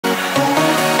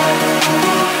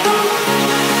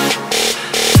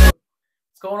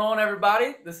going on,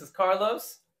 everybody? This is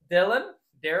Carlos, Dylan,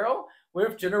 Daryl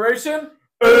with Generation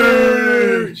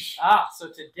H. So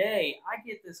today I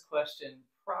get this question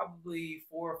probably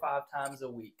 4 or 5 times a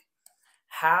week.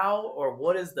 How or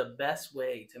what is the best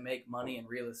way to make money in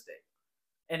real estate?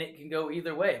 And it can go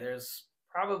either way. There's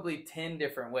probably 10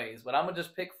 different ways, but I'm going to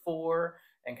just pick 4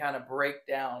 and kind of break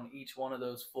down each one of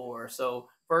those 4. So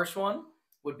first one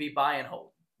would be buy and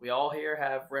hold. We all here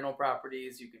have rental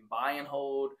properties. You can buy and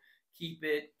hold, keep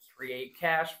it, create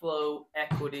cash flow,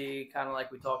 equity, kind of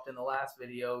like we talked in the last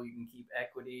video. You can keep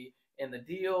equity in the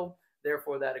deal.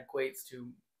 Therefore, that equates to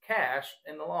cash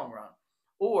in the long run.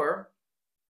 Or,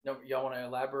 y'all want to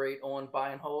elaborate on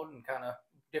buy and hold and kind of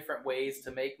different ways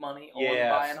to make money on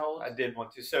buy and hold? I did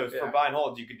want to. So for buy and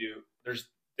hold, you could do, there's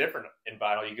different in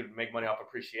buy and hold. You could make money off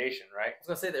appreciation, right? I was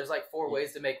going to say there's like 4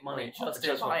 ways to make money just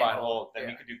in with buy and hold. Then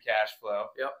you could do cash flow.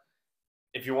 Yep.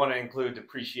 If you want to include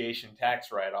depreciation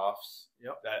tax write-offs,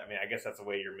 yep. I guess that's a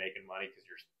way you're making money because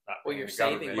you're not paying you're the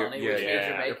saving money, which means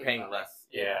you're paying less.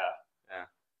 Yeah.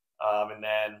 And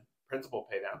then principal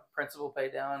pay down. Principal pay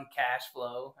down, cash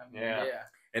flow.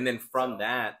 And then from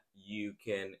that, you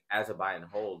can, as a buy and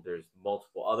hold, there's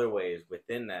multiple other ways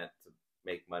within that to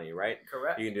make money, right?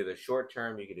 Correct. You can do the short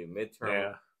term, you can do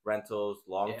midterm rentals,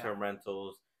 long-term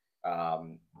rentals,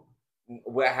 however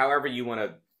you want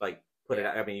to put it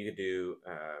out. I mean, you could do...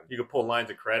 you could pull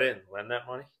lines of credit and lend that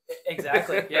money?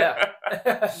 Exactly, yeah.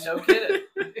 No kidding.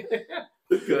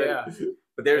 Yeah.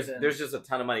 But there's just a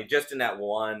ton of money just in that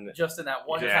one... Just in that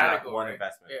one category. One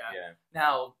investment. Yeah.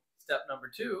 Now, step number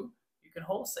 2, you can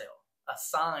wholesale.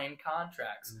 Assign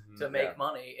contracts to make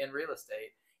money in real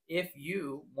estate. If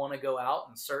you want to go out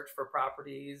and search for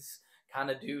properties, kind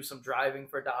of do some driving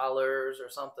for dollars or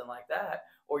something like that,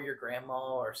 or your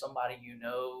grandma or somebody you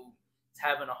know is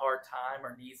having a hard time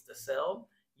or needs to sell,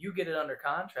 you get it under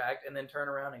contract and then turn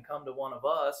around and come to one of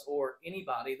us or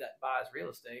anybody that buys real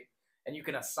estate, and you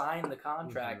can assign the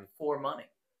contract for money.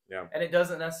 Yeah. And it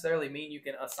doesn't necessarily mean you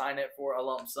can assign it for a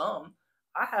lump sum.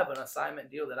 I have an assignment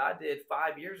deal that I did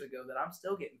 5 years ago that I'm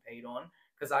still getting paid on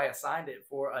because I assigned it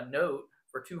for a note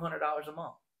for $200 a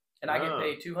month. And I get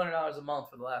paid $200 a month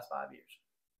for the last 5 years.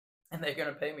 And they're going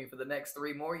to pay me for the next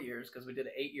 3 more years because we did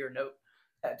an 8-year note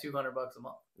at $200 a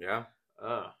month. Yeah.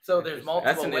 So there's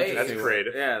multiple ways. That's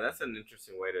creative. Yeah, that's an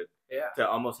interesting way to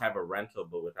almost have a rental,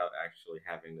 but without actually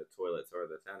having the toilets or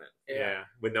the tenant. Yeah,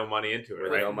 with no money into it,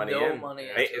 right? No money into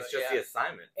it's just the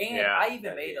assignment. And I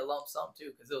even made a lump sum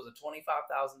too because it was a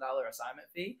 $25,000 assignment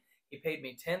fee. He paid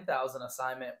me $10,000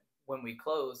 assignment when we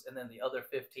closed, and then the other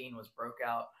 15 was broke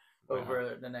out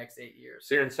over the next 8 years.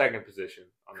 So you're in second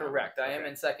position. Correct. I am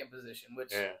in second position,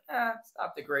 which it's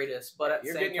not the greatest, but at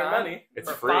the same your time, money. It's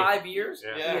for free. 5 years,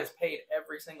 he has paid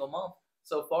every single month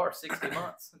so far, 60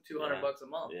 months, $200 a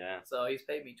month. Yeah. So he's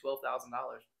paid me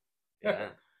 $12,000.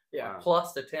 Yeah. Wow.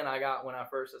 Plus the 10 I got when I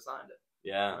first assigned it.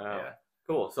 Yeah. Wow. Yeah.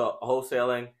 Cool. So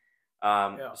wholesaling.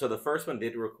 So the first one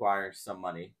did require some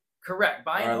money. Correct.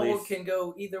 Buy and hold can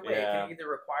go either way. It can either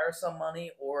require some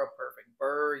money or a perfect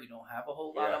burr. You don't have a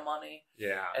whole lot of money.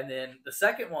 Yeah. And then the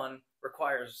second one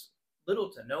requires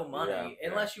little to no money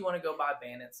unless you want to go buy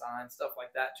bandit signs, stuff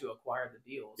like that to acquire the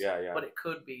deals. Yeah. But it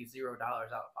could be $0 out of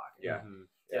pocket. Yeah.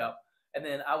 Yeah. And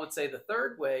then I would say the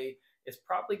third way is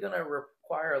probably going to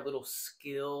require a little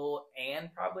skill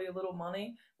and probably a little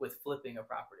money with flipping a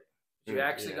property. You're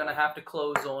actually going to have to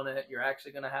close on it. You're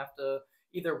actually going to have to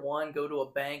either one, go to a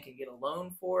bank and get a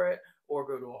loan for it, or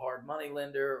go to a hard money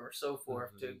lender or so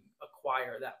forth to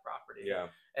acquire that property. Yeah.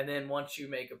 And then once you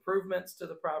make improvements to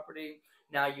the property,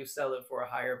 now you sell it for a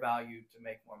higher value to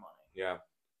make more money. Yeah.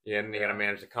 Yeah, and you got to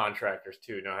manage the contractors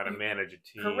too, know how to manage a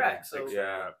team. Correct. So,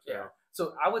 yeah.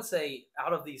 So I would say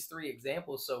out of these 3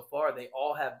 examples so far, they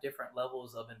all have different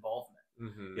levels of involvement.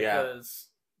 Because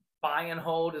buy and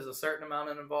hold is a certain amount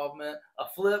of involvement. A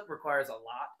flip requires a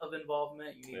lot of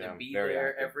involvement. You need to be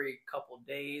there every couple of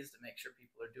days to make sure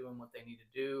people are doing what they need to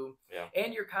do. Yeah.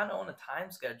 And you're kind of on a time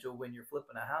schedule when you're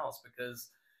flipping a house because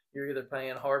you're either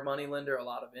paying hard money lender a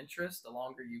lot of interest the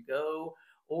longer you go,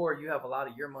 or you have a lot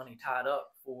of your money tied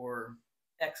up for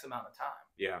X amount of time.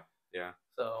 Yeah.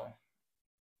 So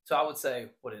I would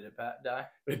say, what did it die?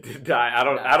 It did die. I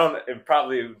don't. It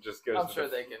probably just goes. I'm sure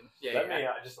they can. Let me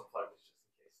just unplug this just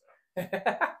in case.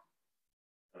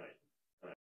 All right.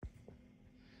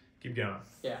 Keep going.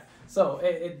 Yeah. So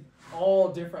it all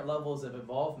different levels of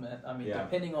involvement. I mean,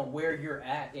 depending on where you're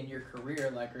at in your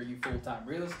career, like, are you full-time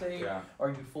real estate? Yeah. Are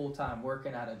you full-time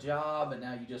working at a job and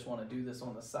now you just want to do this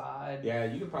on the side? Yeah,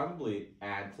 you could probably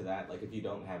add to that. Like if you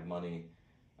don't have money,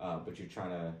 but you're trying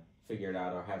to figure it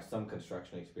out or have some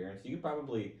construction experience, you could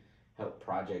probably help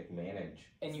project manage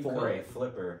And you for a could.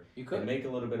 flipper You could. and make a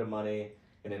little bit of money,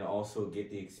 and then also get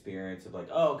the experience of like,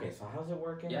 oh, okay, so how's it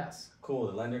working? Yes. Cool.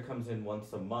 The lender comes in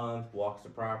once a month, walks the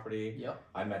property. Yep.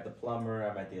 I met the plumber,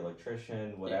 I met the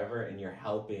electrician, whatever, and you're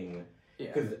helping.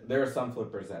 Yeah. Because there are some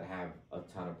flippers that have a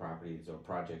ton of properties or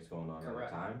projects going on at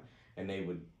Correct. a time, and they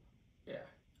would.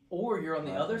 Or you're on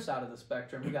the other side of the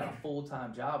spectrum. You got a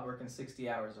full-time job working 60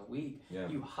 hours a week. Yeah.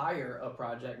 You hire a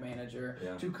project manager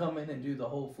Yeah. to come in and do the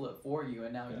whole flip for you,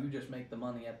 and now Yeah. you just make the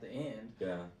money at the end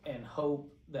Yeah. and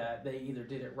hope that they either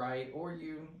did it right, or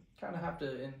you kind of have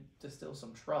to instill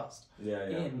some trust Yeah.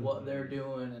 Yeah. in what they're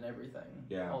doing and everything.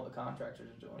 Yeah. All the contractors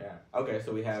are doing. Yeah. Okay,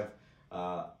 so we have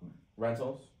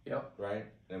rentals. Yep. Right.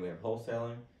 Then we have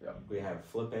wholesaling. Yep. We have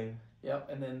flipping. Yep.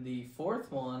 And then the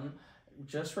fourth one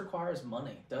just requires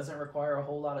money. Doesn't require a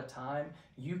whole lot of time.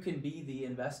 You can be the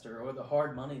investor or the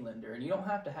hard money lender, and you don't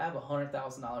have to have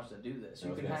 $100,000 to do this.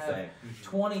 You can have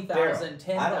 $20,000,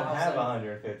 $10,000. I don't have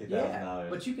 $150,000. Yeah,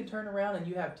 but you can turn around and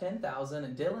you have $10,000,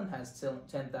 and Dylan has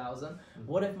 $10,000.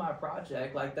 What if my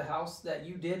project, like the house that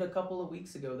you did a couple of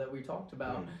weeks ago that we talked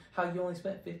about, how you only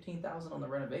spent $15,000 on the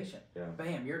renovation? Yeah.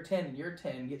 Bam, your 10 and your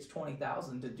 10 gets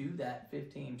 $20,000 to do that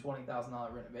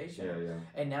 $20,000 renovation. Yeah. Yeah.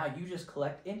 And now you just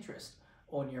collect interest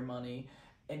on your money,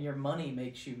 and your money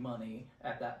makes you money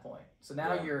at that point. So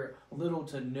now you're little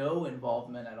to no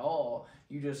involvement at all.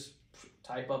 You just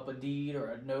type up a deed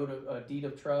or a deed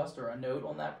of trust or a note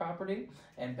on that property,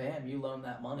 and bam, you loan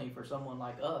that money for someone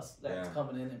like us that's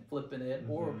coming in and flipping it,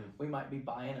 or we might be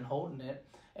buying and holding it,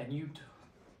 and you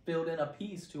build in a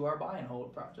piece to our buy and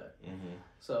hold project.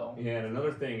 So yeah, and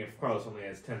another thing, if Carlos only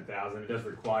has $10,000, it does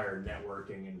require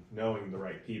networking and knowing the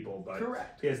right people. But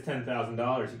correct. if he has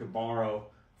 $10,000, he could borrow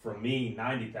from me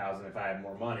 $90,000 if I had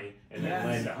more money, and then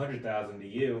lend $100,000 to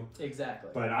you.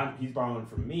 Exactly. But he's borrowing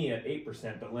from me at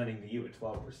 8%, but lending to you at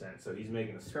 12%. So he's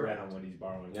making a spread on what he's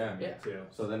borrowing from me too.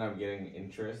 So then I'm getting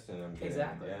interest, and I'm getting,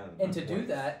 exactly. And to do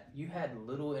that, you had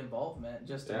little involvement.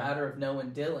 Just a matter of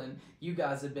knowing Dylan. You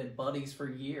guys have been buddies for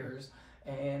years,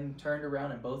 and turned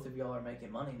around, and both of y'all are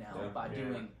making money now by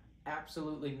doing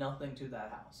absolutely nothing to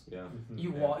that house. Yeah.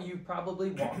 You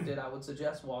probably walked it. I would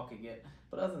suggest walking it.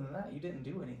 But other than that, you didn't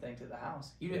do anything to the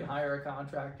house. You didn't hire a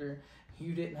contractor.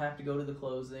 You didn't have to go to the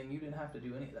closing. You didn't have to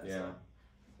do any of that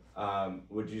stuff.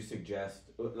 Would you suggest,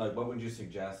 like, what would you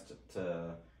suggest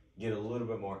to get a little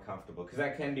bit more comfortable? Because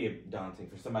that can be daunting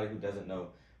for somebody who doesn't know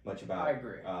much about. I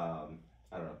agree. I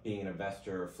don't know, being an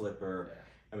investor or flipper. Yeah.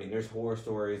 I mean, there's horror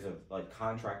stories of like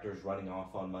contractors running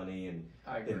off on money and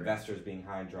investors being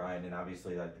high and dry, and then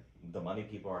obviously like the money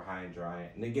people are high and dry,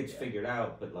 and it gets figured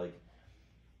out. But like,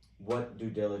 what due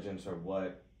diligence or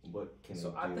what can you do?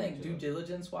 So I think due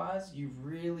diligence wise, you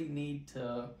really need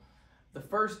to. The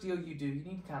first deal you do, you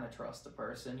need to kind of trust the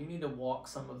person. You need to walk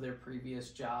some of their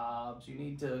previous jobs. You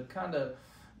need to kind of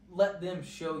let them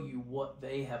show you what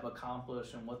they have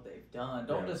accomplished and what they've done.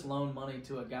 Don't just loan money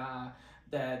to a guy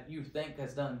that you think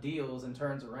has done deals and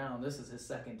turns around. This is his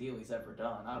second deal he's ever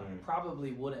done. I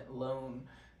probably wouldn't loan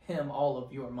him all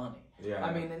of your money. Yeah.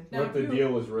 I mean, what if the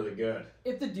deal was really good?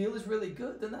 If the deal is really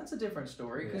good, then that's a different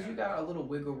story, because you got a little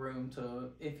wiggle room to,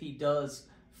 if he does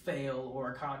fail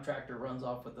or a contractor runs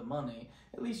off with the money,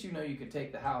 at least you know you could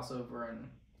take the house over and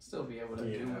still be able to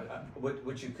do it.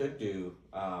 What you could do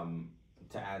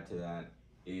to add to that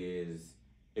is,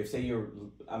 if say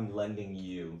I'm lending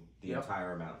you the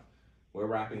entire amount, we're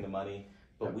wrapping the money,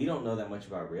 but we don't know that much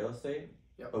about real estate,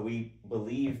 but we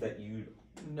believe that you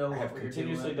have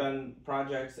continuously done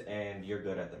projects and you're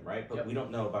good at them, right? But we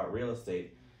don't know about real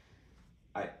estate.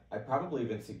 I probably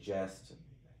even suggest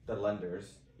the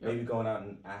lenders maybe going out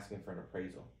and asking for an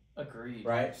appraisal. Agreed.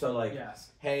 Right? So like,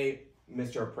 hey,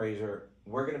 Mr. Appraiser,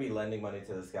 we're going to be lending money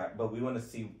to this guy, but we want to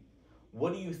see,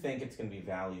 what do you think it's going to be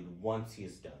valued once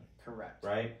he's done? Correct.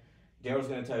 Right? Daryl's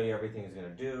going to tell you everything he's going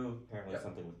to do, apparently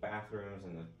something with bathrooms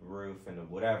and the roof and the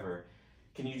whatever.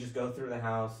 Can you just go through the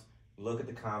house, look at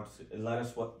the comps, and let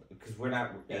us because we're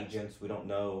not agents, we don't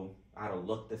know how to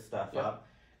look this stuff up.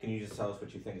 Can you just tell us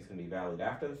what you think is going to be valued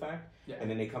after the fact? And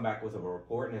then they come back with a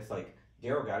report, and it's like,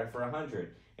 Daryl got it for $100,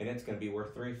 and it's going to be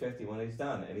worth $350 when he's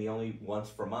done, and he only wants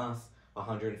from us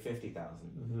 $150,000.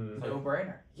 No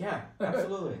brainer. Yeah,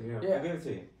 absolutely. I'll give it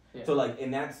to you. So like,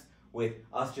 and that's with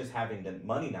us just having the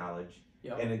money knowledge,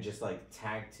 and then just like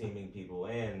tag teaming people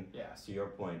in. To your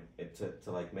point,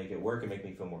 to like make it work and make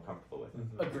me feel more comfortable with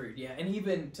it. Agreed. Yeah, and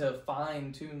even to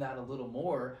fine tune that a little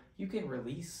more, you can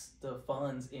release the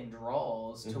funds in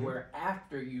draws to where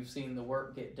after you've seen the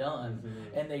work get done,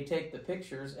 and they take the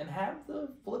pictures and have the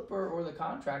flipper or the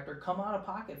contractor come out of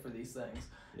pocket for these things,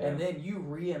 and then you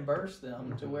reimburse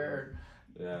them to where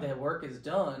Yeah. the work is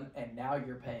done, and now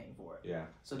you're paying for it. Yeah.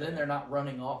 So then they're not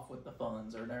running off with the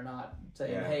funds, or they're not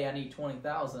saying, Yeah. "Hey, I need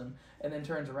 20,000," and then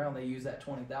turns around they use that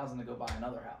 20,000 to go buy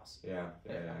another house. Yeah.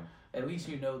 Yeah. Yeah. At least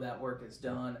you know that work is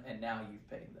done, and now you've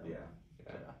paid them. Yeah.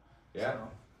 Yeah. Yeah. Yeah. So,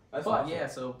 That's but awesome. yeah,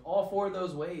 so all 4 of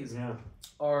those ways Yeah.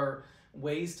 are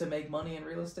ways to make money in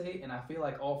real estate, and I feel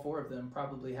like all 4 of them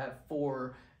probably have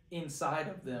 4 inside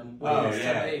of them ways Oh, to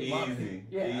yeah, make money. easy,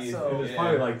 Yeah, easy. so There's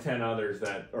probably like 10 others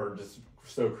that are just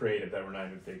so creative that we're not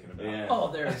even thinking about. Yeah.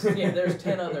 oh, there's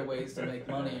 10 other ways to make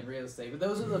money in real estate, but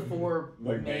those are the 4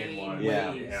 Like main main ones.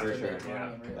 Yeah, ways for to sure. make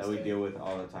money in real That we estate. deal with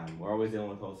all the time. We're always dealing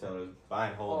with wholesalers,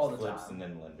 buying All holds, the flips, time. and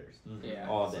then lenders. Yeah,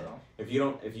 all day. so- If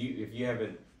you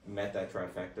haven't met that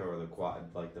trifecta or the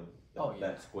quad, like Oh, yeah.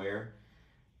 that square,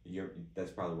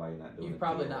 that's probably why you're not doing. You've a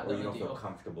probably deal, not or done you a don't feel deal.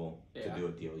 comfortable Yeah. to do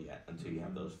a deal yet until you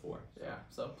have those 4. Yeah,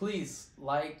 so please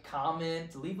like,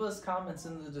 comment, leave us comments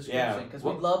in the Yeah, description because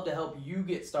what- we'd love to help you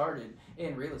get started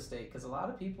in real estate. Because a lot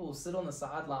of people sit on the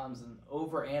sidelines and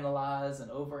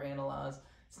overanalyze.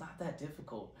 It's not that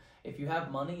difficult. If you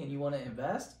have money and you want to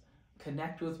invest,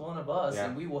 connect with one of us, Yeah.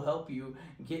 and we will help you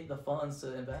get the funds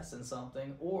to invest in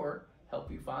something or help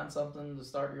you find something to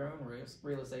start your own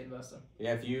real estate investing.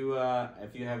 Yeah, if you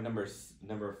have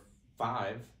number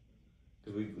 5,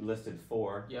 because we listed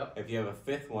 4. Yep. If you have a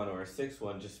 5th one or a 6th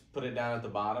one, just put it down at the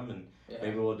bottom, and Yeah.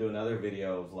 maybe we'll do another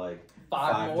video of like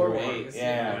 5 more through 8. ways.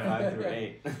 Yeah, 5 through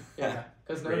 8. Yeah,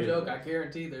 because no Creative. joke, I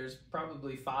guarantee there's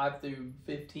probably 5 through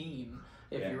 15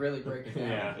 if Yeah. you really break it down.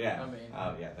 Yeah. Yeah. I mean,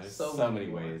 Oh yeah, there's so so many many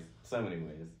more. ways. So many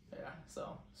ways. yeah.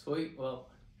 So sweet. Well,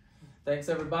 thanks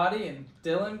everybody, and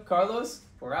Dylan, Carlos,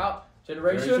 we're out.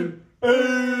 Generation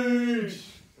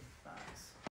H.